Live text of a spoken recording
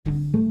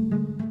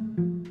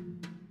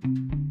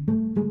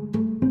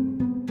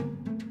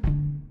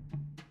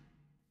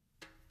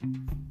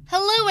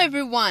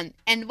everyone,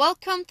 and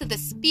welcome to the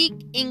Speak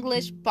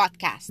English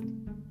podcast.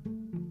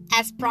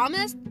 As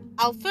promised,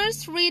 I'll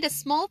first read a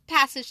small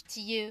passage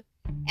to you,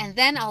 and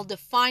then I'll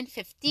define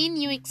 15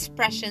 new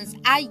expressions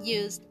I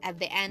used at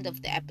the end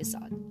of the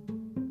episode.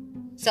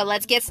 So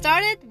let's get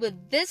started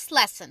with this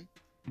lesson.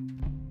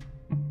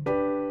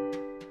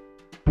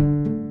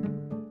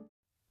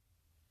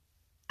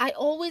 I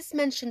always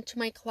mention to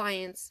my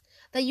clients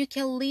that you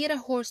can lead a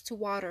horse to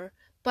water,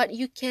 but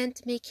you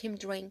can't make him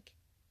drink.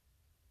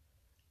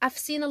 I've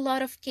seen a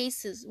lot of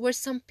cases where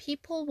some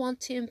people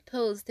want to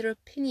impose their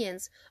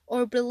opinions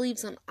or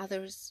beliefs on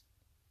others.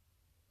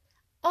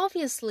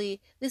 Obviously,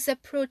 this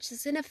approach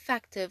is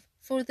ineffective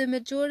for the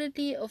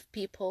majority of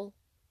people.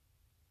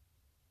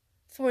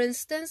 For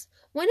instance,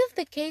 one of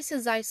the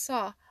cases I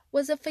saw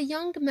was of a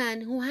young man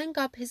who hung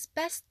up his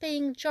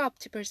best-paying job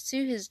to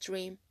pursue his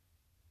dream.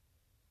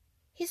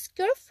 His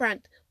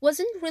girlfriend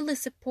wasn't really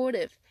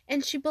supportive,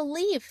 and she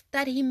believed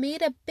that he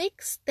made a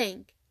big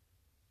stink.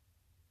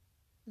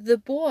 The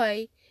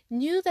boy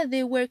knew that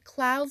there were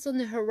clouds on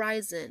the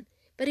horizon,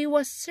 but he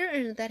was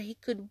certain that he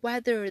could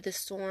weather the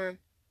storm.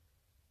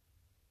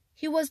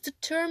 He was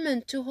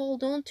determined to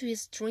hold on to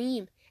his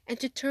dream and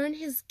to turn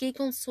his gig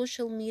on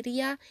social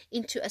media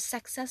into a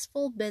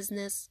successful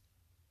business.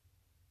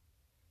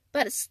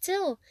 But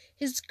still,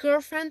 his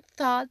girlfriend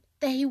thought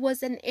that he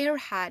was an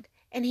airhead,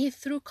 and he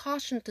threw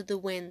caution to the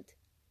wind.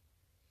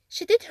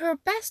 She did her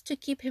best to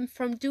keep him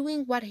from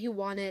doing what he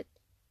wanted,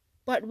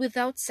 but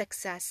without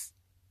success.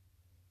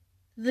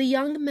 The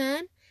young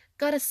man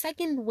got a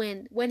second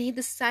wind when he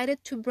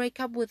decided to break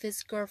up with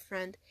his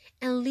girlfriend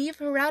and leave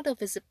her out of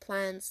his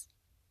plans.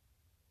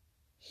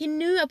 He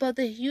knew about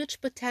the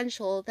huge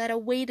potential that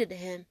awaited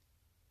him.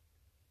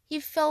 He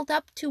felt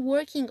up to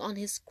working on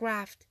his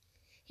craft.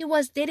 He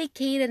was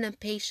dedicated and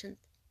patient.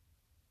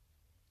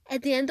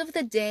 At the end of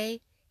the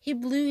day, he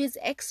blew his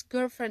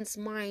ex-girlfriend's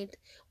mind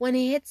when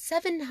he hit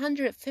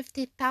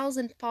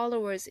 750,000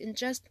 followers in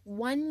just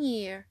 1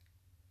 year.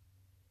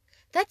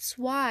 That's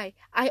why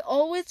I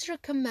always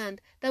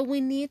recommend that we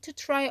need to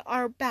try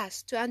our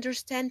best to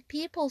understand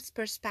people's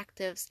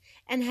perspectives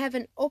and have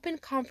an open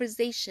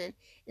conversation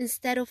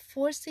instead of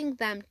forcing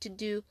them to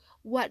do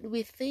what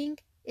we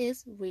think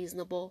is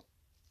reasonable.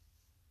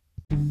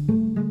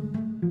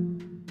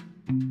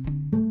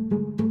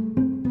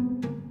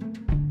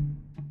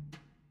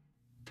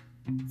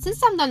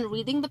 Since I'm done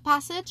reading the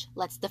passage,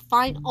 let's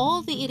define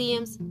all the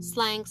idioms,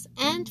 slangs,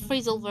 and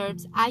phrasal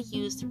verbs I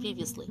used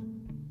previously.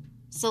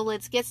 So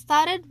let's get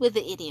started with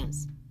the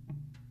idioms.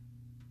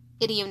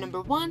 Idiom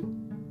number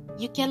 1,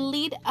 you can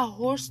lead a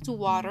horse to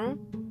water,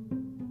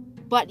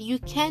 but you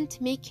can't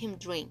make him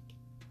drink,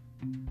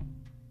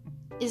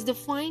 is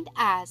defined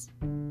as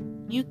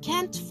you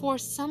can't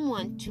force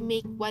someone to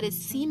make what is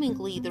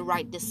seemingly the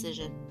right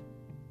decision.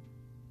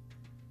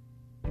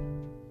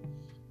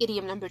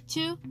 Idiom number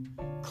 2,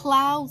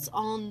 clouds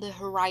on the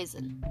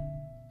horizon,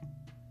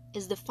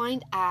 is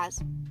defined as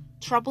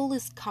trouble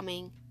is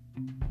coming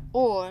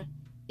or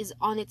is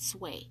on its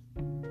way.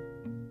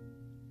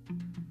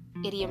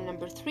 Idiom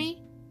number 3,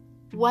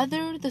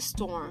 weather the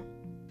storm,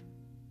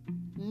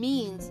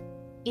 means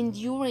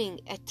enduring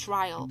a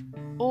trial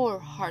or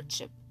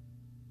hardship.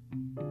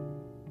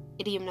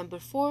 Idiom number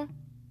 4,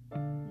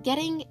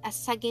 getting a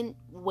second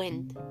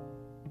wind,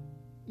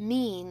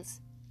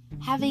 means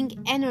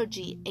having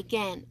energy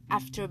again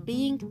after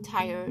being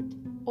tired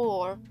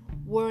or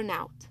worn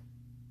out.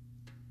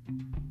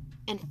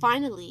 And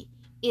finally,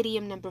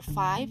 idiom number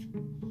 5,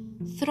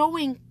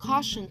 throwing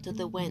caution to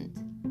the wind,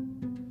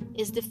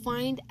 is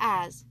defined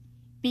as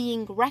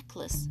being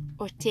reckless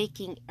or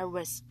taking a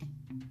risk.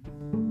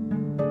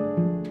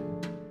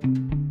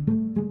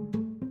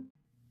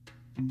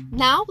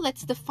 Now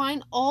let's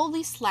define all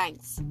these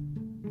slangs.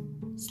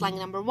 Slang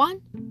number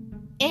 1,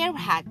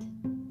 airhead,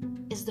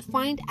 is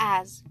defined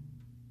as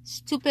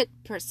stupid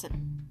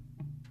person.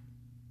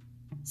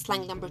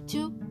 Slang number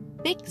 2,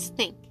 big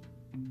stink,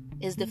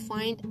 is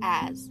defined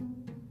as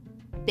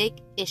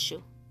big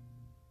issue.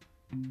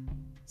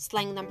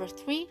 Slang number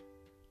 3,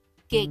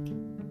 gig,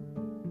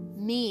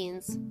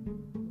 means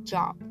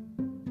job.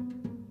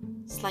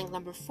 Slang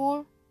number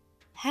 4,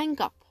 hang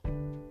up,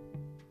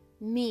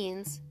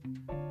 means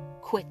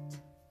quit.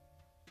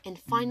 And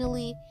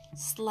finally,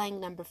 slang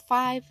number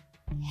 5,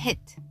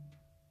 hit,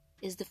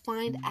 is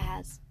defined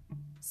as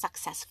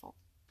successful.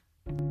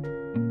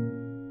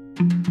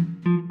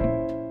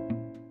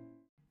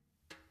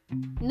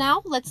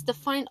 Now let's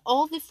define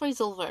all the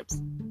phrasal verbs.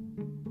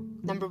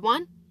 Number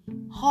 1,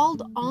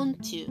 hold on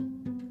to,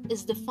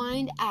 is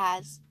defined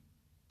as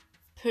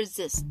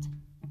persist.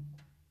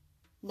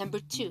 Number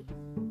 2,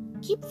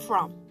 keep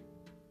from,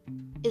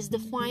 is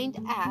defined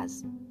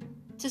as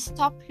to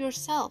stop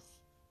yourself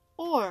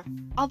or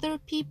other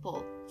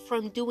people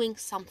from doing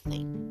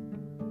something.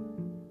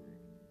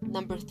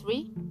 Number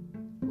 3,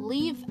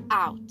 leave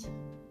out,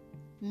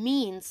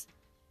 means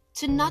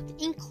to not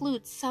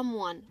include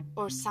someone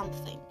or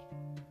something.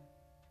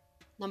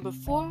 Number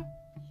 4,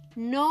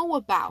 know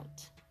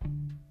about,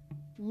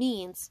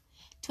 means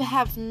to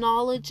have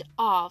knowledge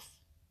of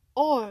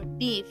or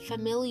be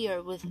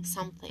familiar with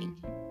something.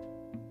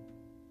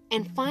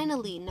 And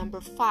finally,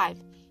 number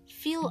 5,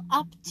 feel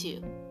up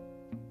to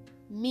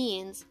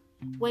means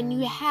when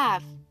you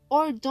have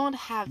or don't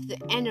have the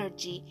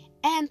energy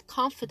and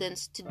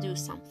confidence to do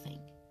something.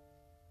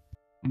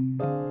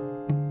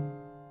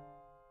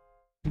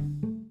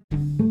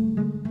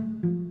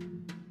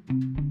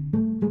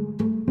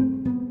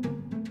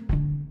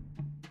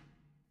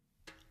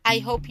 I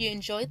hope you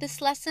enjoyed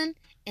this lesson,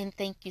 and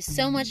thank you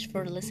so much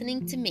for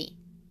listening to me.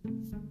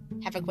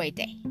 Have a great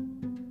day.